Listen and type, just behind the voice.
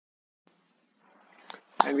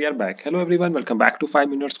And we are back. Hello everyone, welcome back to 5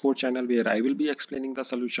 Minutes Code channel where I will be explaining the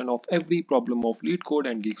solution of every problem of lead code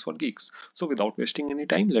and geeks for geeks. So without wasting any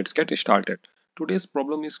time, let's get started. Today's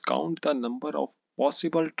problem is count the number of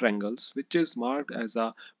possible triangles, which is marked as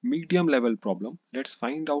a medium level problem. Let's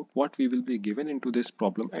find out what we will be given into this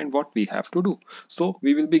problem and what we have to do. So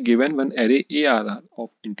we will be given one array ARR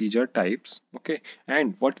of integer types, okay,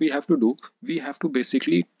 and what we have to do, we have to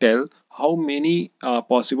basically tell how many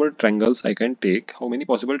possible triangles I can take, how many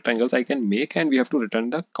possible triangles I can make, and we have to return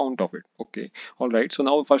the count of it. Okay, all right. So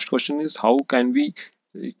now first question is how can we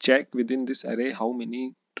check within this array how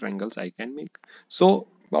many triangles I can make. So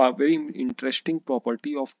a very interesting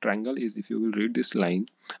property of triangle is, if you will read this line,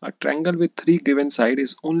 a triangle with three given side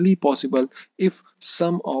is only possible if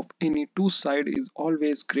sum of any two side is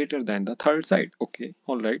always greater than the third side. Okay,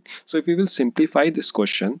 all right. So if we will simplify this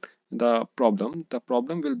question, the problem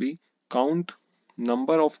will be count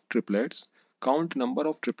number of triplets,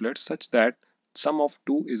 such that sum of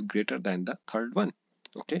 2 is greater than the third one.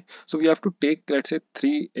 Okay, so we have to take, let's say,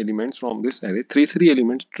 three elements from this array, three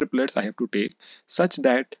elements triplets I have to take, such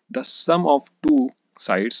that the sum of two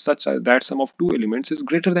sides, such that sum of two elements is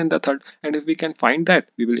greater than the third, and if we can find that,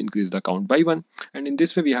 we will increase the count by 1, and in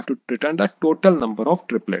this way we have to return the total number of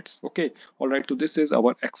triplets. Okay, all right. So this is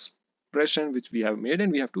our expression which we have made,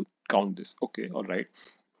 and we have to count this. Okay, all right.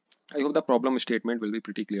 I hope the problem statement will be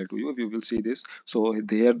pretty clear to you if you will see this. So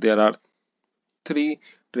there are three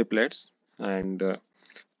triplets, and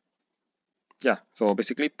yeah, so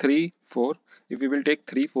basically 3 4, if we will take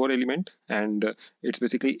 3 4 element, and it's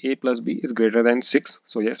basically a plus b is greater than 6,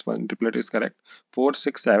 so yes, one triplet is correct. 4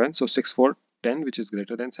 6 7, so 6 4 10, which is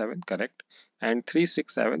greater than 7, correct. And 3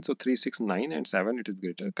 6 7, so 3 6 9, and 7, it is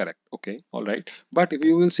greater, correct. Okay, all right. But if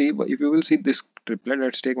you will see this triplet,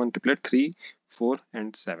 let's take one triplet, 3 4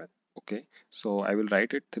 and 7. Okay, so I will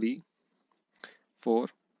write it 3 4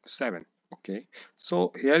 7. Okay,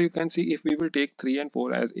 so here you can see, if we will take 3 and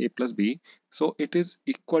 4 as a plus b, so it is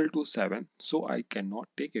equal to 7, so I cannot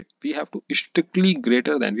take it. We have to strictly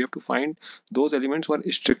greater than, we have to find those elements who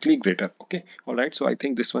are strictly greater. Okay, all right. So I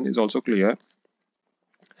think this one is also clear,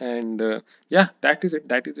 and yeah, that is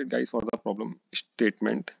it guys for the problem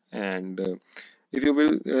statement. And if you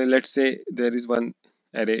will, let's say there is one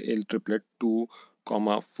array L triplet 2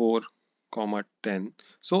 comma 4 comma 10,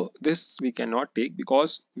 so this we cannot take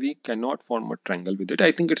because we cannot form a triangle with it.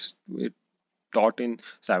 I think it taught in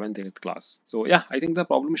 7th 8th class. So yeah, I think the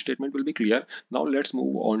problem statement will be clear. Now let's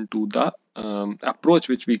move on to the approach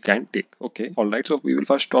which we can take. Okay, all right. So we will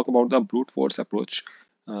first talk about the brute force approach.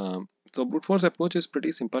 So brute force approach is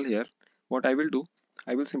pretty simple here. What I will do,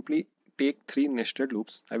 I will simply take three nested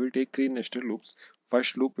loops.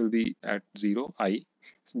 First loop will be at 0 I,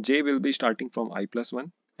 j will be starting from I plus 1,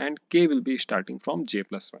 and k will be starting from j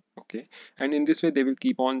plus 1. Okay, and in this way they will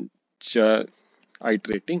keep on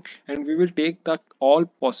iterating, and we will take all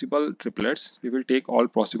possible triplets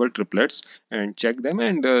and check them,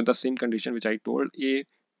 and the same condition which I told, a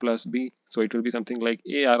plus b, so it will be something like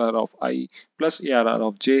arr of I plus arr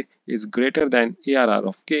of j is greater than arr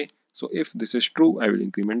of k. So if this is true, I will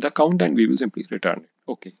increment the count and we will simply return it.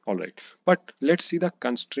 Okay, all right. But let's see the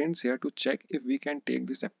constraints here to check if we can take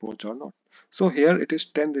this approach or not. So here it is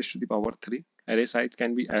 10 raised to the power 3. Array size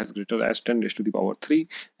can be as greater as 10 raised to the power 3,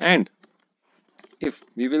 and if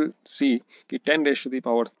we will see 10 raised to the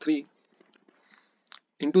power 3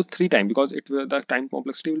 into 3 times, because the time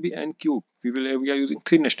complexity will be n cube, we are using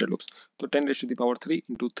 3 nested loops, so 10 raised to the power 3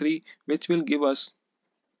 into 3, which will give us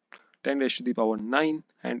 10 raised to the power 9,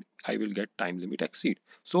 and I will get time limit exceed.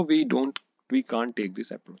 So we can't take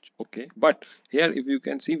this approach. Okay, but here if you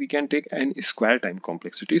can see, we can take n square time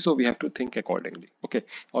complexity, so we have to think accordingly. Okay,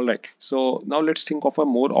 all right. So now let's think of a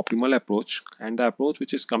more optimal approach, and the approach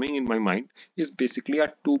which is coming in my mind is basically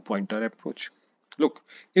a two pointer approach. Look,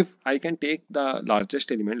 if I can take the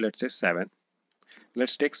largest element, let's say 7,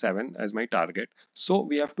 let's take 7 as my target, so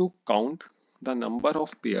we have to count the number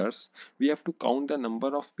of pairs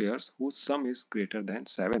whose sum is greater than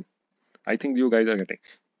 7. I think you guys are getting.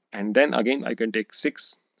 And then again I can take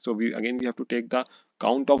 6, so we have to take the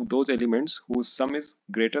count of those elements whose sum is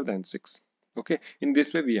greater than 6. Okay, in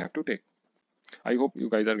this way we have to take. I hope you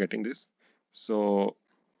guys are getting this. So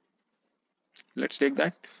let's take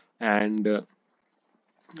that, and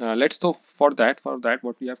let's, so for that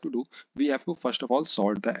what we have to do, we have to first of all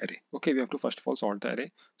sort the array. Okay, we have to first of all sort the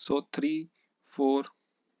array. So 3 4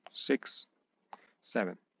 6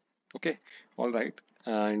 7. Okay, all right.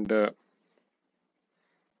 And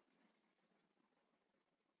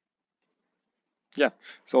yeah,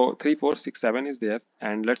 so 3 4 6 7 is there,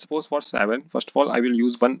 and let's suppose for 7, first of all I will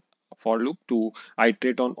use one for loop to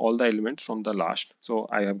iterate on all the elements from the last. So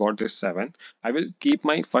I have got this 7. I will keep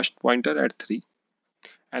my first pointer at 3,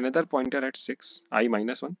 another pointer at 6, I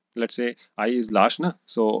minus 1. Let's say I is last, na?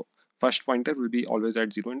 So first pointer will be always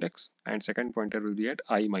at 0 index and second pointer will be at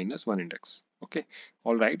I minus 1 index. Okay,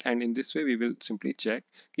 all right. And in this way, we will simply check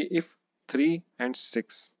if 3 and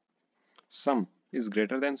 6 sum is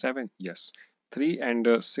greater than 7. Yes, 3 and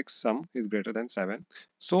 6 sum is greater than 7.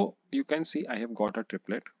 So you can see I have got a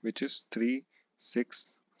triplet which is 3,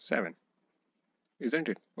 6, 7, isn't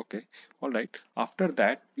it? Okay, all right. After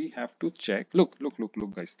that, we have to check. Look,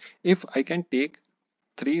 guys. If I can take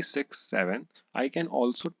 3, 6, 7, I can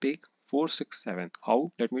also take 4, 6, 7.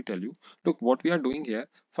 How? Let me tell you. Look, what we are doing here.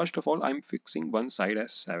 First of all, I'm fixing one side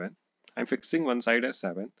as 7. I'm fixing one side as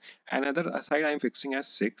 7. Another side I'm fixing as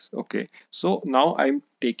 6. Okay. So now I'm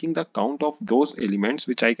taking the count of those elements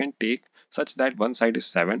which I can take such that one side is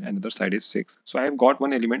 7, another side is 6. So I have got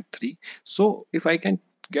one element 3. So if I can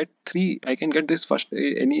get 3, I can get this first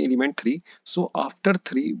any element 3. So after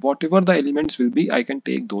 3, whatever the elements will be, I can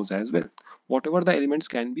take those as well. Whatever the elements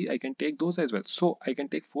can be, I can take those as well. So I can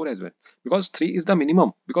take 4 as well, because 3 is the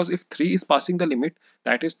minimum. Because if 3 is passing the limit,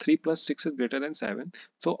 that is 3 plus 6 is greater than 7.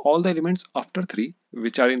 So all the elements after 3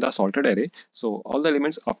 which are in the sorted array, so all the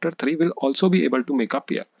elements after 3 will also be able to make a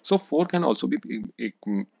pair. So 4 can also be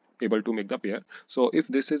able to make the pair. So if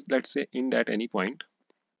this is, let's say, end at any point,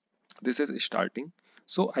 this is starting,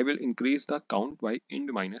 so I will increase the count by end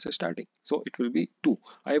minus starting, so it will be 2.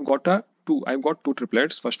 I've got two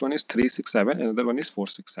triplets. First one is 3, 6, 7, another one is 4,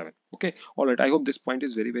 6, 7. Okay, all right. I hope this point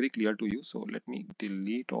is very clear to you. So let me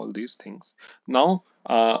delete all these things now.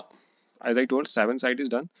 As I told, 7 side is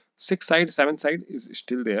done, 6 side, 7 side is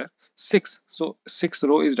still there, 6. So 6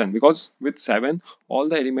 row is done, because with 7 all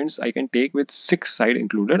the elements I can take with 6 side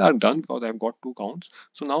included are done, because I've got 2 counts.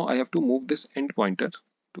 So now I have to move this end pointer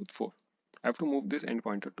to 4. I have to move this end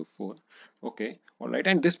pointer to 4. Okay, all right.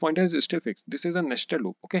 And this pointer is still fixed. This is a nested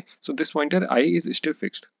loop. Okay, so this pointer I is still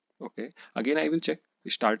fixed. Okay, again I will check.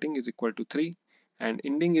 Starting is equal to 3 and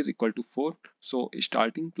ending is equal to 4. So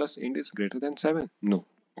starting plus end is greater than 7. No.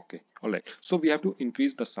 Okay, all right. So we have to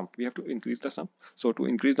increase the sum. So to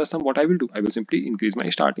increase the sum, what I will do, I will simply increase my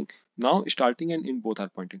starting. Now starting and end both are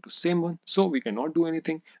pointing to same one, so we cannot do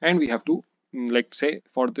anything, and we have to, like, say,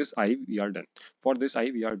 for this I we are done. For this I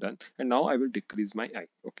we are done, and now I will decrease my I.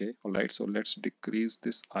 Okay, all right. So let's decrease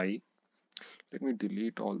this I. Let me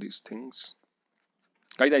delete all these things.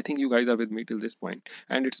 Guys, I think you guys are with me till this point,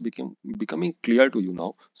 and it's becoming clear to you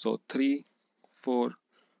now. So 3, 4,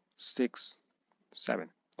 6, 7.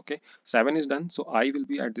 Okay, 7 is done, so I will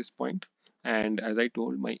be at this point, and as I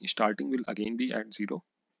told, my starting will again be at 0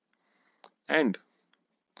 and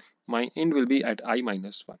my end will be at I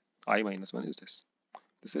minus 1. I minus 1 is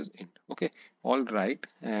this is end. Okay, all right.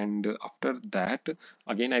 And after that,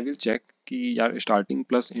 again I will check ki yaar starting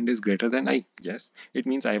plus end is greater than I. Yes, it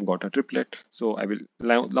means I have got a triplet. So I will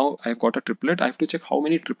now I have got a triplet. I have to check how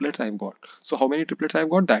many triplets I have got. So how many triplets I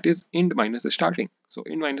have got, that is end minus the starting. So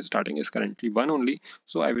end minus starting is currently 1 only,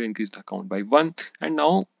 so I will increase the count by 1. And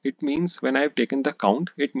now it means when I have taken the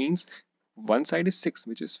count, it means one side is 6,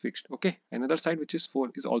 which is fixed. Okay, another side which is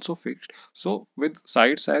 4 is also fixed. So with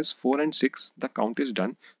sides as 4 and 6, the count is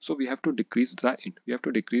done. So we have to decrease the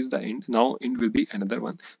end. Now end will be another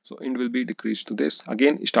one, so end will be decreased to this.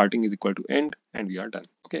 Again, starting is equal to end, and we are done.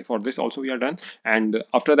 Okay, for this also we are done. And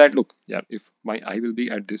after that, look, yeah, if my I will be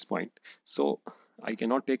at this point, so I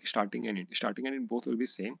cannot take starting and end. Starting and end both will be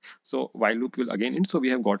same. So while loop will again end. So we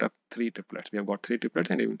have got 3 triplets.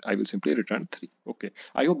 And I will simply return 3. Okay,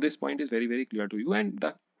 I hope this point is very clear to you, and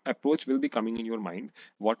the approach will be coming in your mind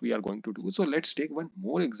what we are going to do. So let's take one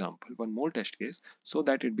more example, one more test case, so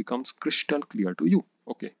that it becomes crystal clear to you.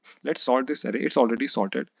 Okay, let's sort this array. It's already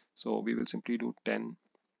sorted, so we will simply do 10,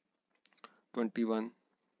 21,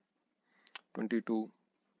 22,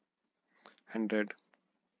 100,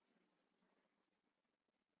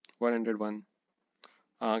 101.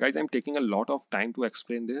 Guys, I'm taking a lot of time to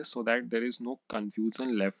explain this so that there is no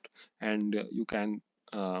confusion left, and you can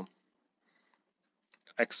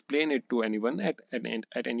explain it to anyone at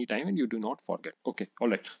any time, and you do not forget. Okay, all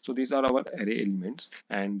right. So these are our array elements,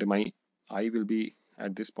 and my I will be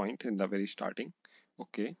at this point in the very starting.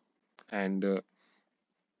 Okay, and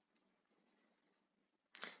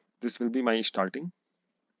this will be my starting.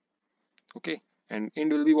 Okay, and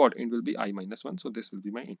end will be what? End will be I minus 1, so this will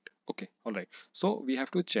be my end. Okay, all right. So we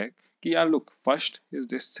have to check ki, yeah, look, first is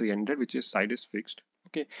this 300, which is side is fixed.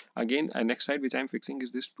 Okay, again, next side which I'm fixing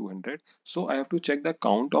is this 200. So I have to check the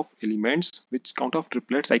count of elements, which count of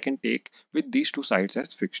triplets I can take with these two sides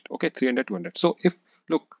as fixed. Okay, 300, 200. So if,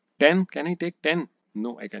 look, 10, can I take 10?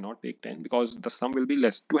 No, I cannot take 10 because the sum will be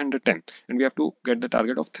less 210 and we have to get the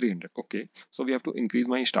target of 300. Okay, so we have to increase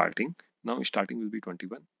my starting. Now starting will be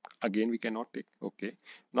 21. Again we cannot take. Okay,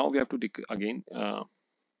 now we have to again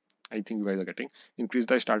I think you guys are getting, increase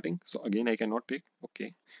the starting. So again I cannot take.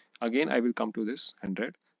 Okay, again I will come to this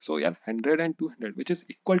 100. So yeah, 100 and 200 which is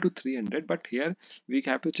equal to 300, but here we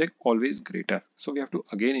have to check always greater. So we have to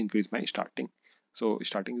again increase my starting. So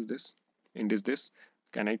starting is this, end is this.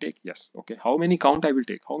 Can I take? Yes. Okay, how many count I will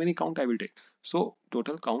take? How many count I will take? So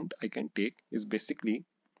total count I can take is basically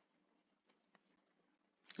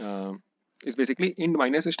um, end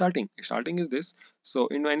minus starting. Starting is this. So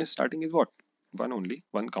end minus starting is what? One only,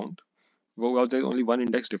 one count because there is only one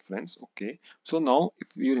index difference. Okay, so now if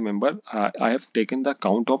you remember, I have taken the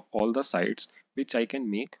count of all the sites which I can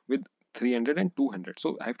make with 300 and 200.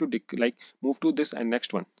 So I have to like move to this and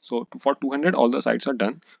next one. So for 200 all the sites are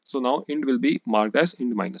done. So now int will be marked as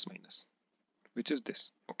int minus minus, which is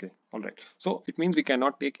this. Okay, all right, so it means we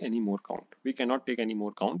cannot take any more count. We cannot take any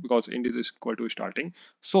more count because int is equal to starting.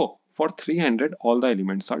 So for 300 all the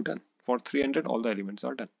elements are done. For 300 all the elements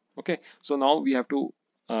are done. Okay, so now we have to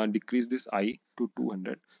decrease this I to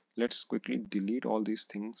 200. Let's quickly delete all these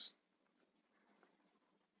things.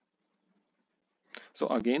 So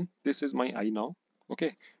again this is my I now.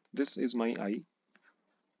 Okay, this is my I.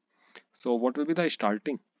 So what will be the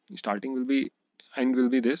starting? Starting will be, and will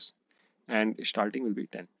be this, and starting will be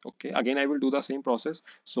 10. Okay, again I will do the same process.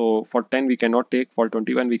 So for 10 we cannot take, for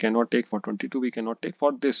 21 we cannot take, for 22 we cannot take,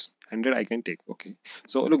 for this 100 I can take. Okay,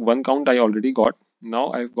 so look, one count I already got.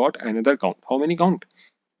 Now I've got another count. How many count?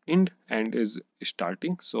 Int and is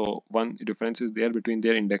starting, so one difference is there between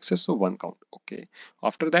their indexes, so one count. Okay,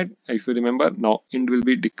 after that if you remember, now int will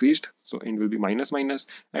be decreased, so int will be minus minus,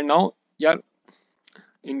 and now yeah,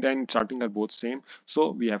 int and starting are both same.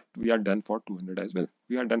 So we are done for 200 as well.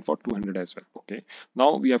 We are done for 200 as well. Okay,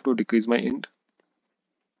 now we have to decrease my int.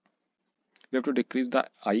 We have to decrease the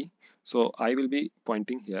I. So I will be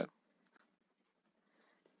pointing here.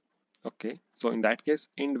 Okay, so in that case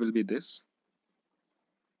int will be this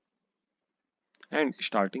and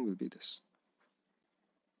starting will be this.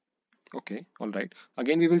 Okay, all right,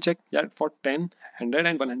 again we will check. Yeah, for 10, 100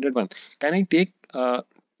 and 101, can I take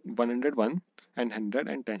 101 and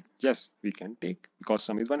 110? Yes, we can take because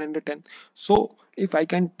sum is 110. So if I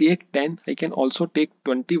can take 10, I can also take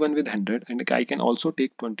 21 with 100, and I can also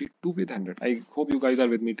take 22 with 100. I hope you guys are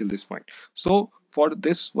with me till this point. So for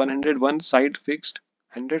this 101 side fixed,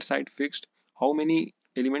 100 side fixed, how many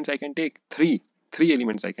elements I can take? Three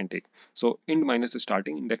elements I can take. So int minus the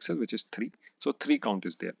starting indexes, which is 3. So 3 count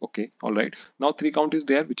is there. Okay, all right, now 3 count is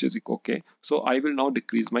there, which is okay. So I will now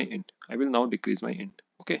decrease my int. I will now decrease my int.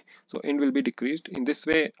 Okay, so int will be decreased. In this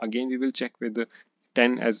way again we will check with the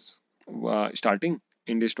 10 as starting,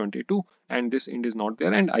 int is 22, and this int is not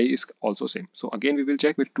there, and I is also same. So again we will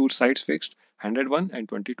check with two sides fixed, 101 and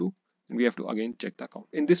 22, and we have to again check the count.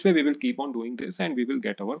 In this way we will keep on doing this and we will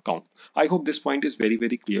get our count. I hope this point is very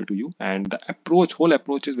clear to you, and the whole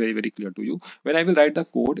approach is very clear to you. When I will write the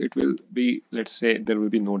code, it will be, let's say, there will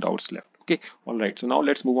be no doubts left. Okay, all right, so now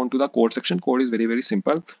let's move on to the code section. Code is very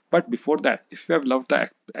simple, but before that, if you have loved the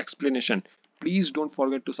explanation, please don't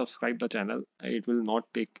forget to subscribe the channel. It will not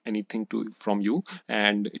take anything from you,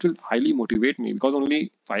 and it will highly motivate me because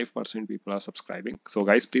only 5% people are subscribing. So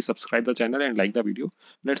guys, please subscribe the channel and like the video.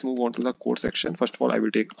 Let's move on to the code section. First of all, I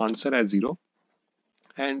will take answer as 0,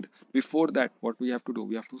 and before that what we have to do,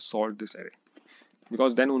 we have to sort this array,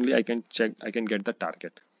 because then only I can check, I can get the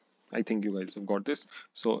target. I think you guys have got this.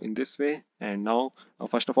 So in this way, and now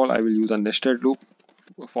first of all I will use a nested loop,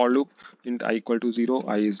 for loop. Int I equal to 0,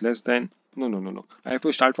 I is less than, no, I have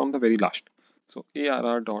to start from the very last. So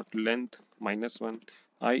arr dot length -1,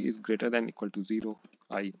 I is greater than equal to 0,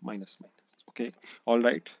 I minus minus. Okay, all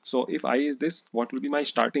right, so if I is this, what will be my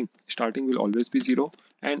starting? Starting will always be 0,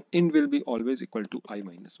 and int will be always equal to I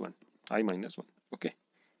minus 1. Okay,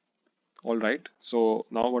 all right, so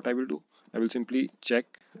now what I will do, I will simply check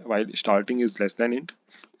while starting is less than int,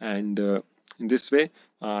 and in this way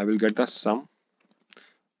I will get the sum.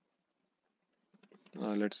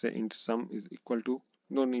 Let's say int sum is equal to,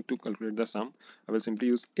 no need to calculate the sum, I will simply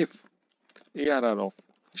use if arr of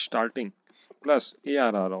starting plus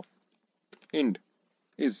arr of end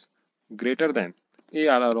is greater than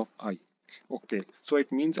arr of I. Okay, so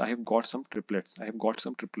it means I have got some triplets. I have got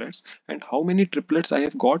some triplets, and how many triplets I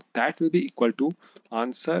have got, that will be equal to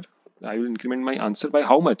answer. I will increment my answer by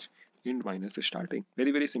how much? Int minus starting.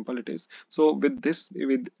 Very simple it is. So with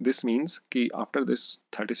this means key after this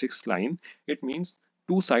 36th line, it means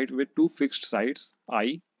two sides with two fixed sides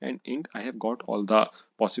I and int, I have got all the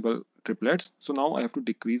possible triplets. So now I have to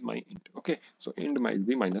decrease my int. Okay, so int might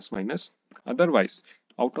be minus minus. Otherwise,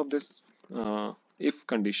 out of this if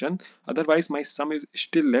condition, otherwise my sum is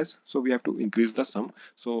still less, so we have to increase the sum.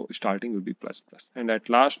 So starting will be plus plus, and at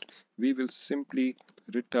last we will simply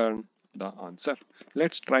return the answer.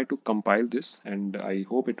 Let's try to compile this, and I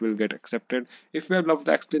hope it will get accepted. If you have loved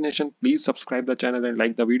the explanation, please subscribe the channel and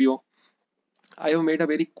like the video. I have made a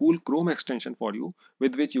very cool Chrome extension for you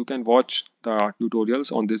with which you can watch the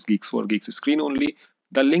tutorials on this Geeks for Geeks screen only.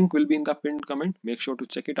 The link will be in the pinned comment. Make sure to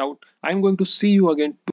check it out. I'm going to see you again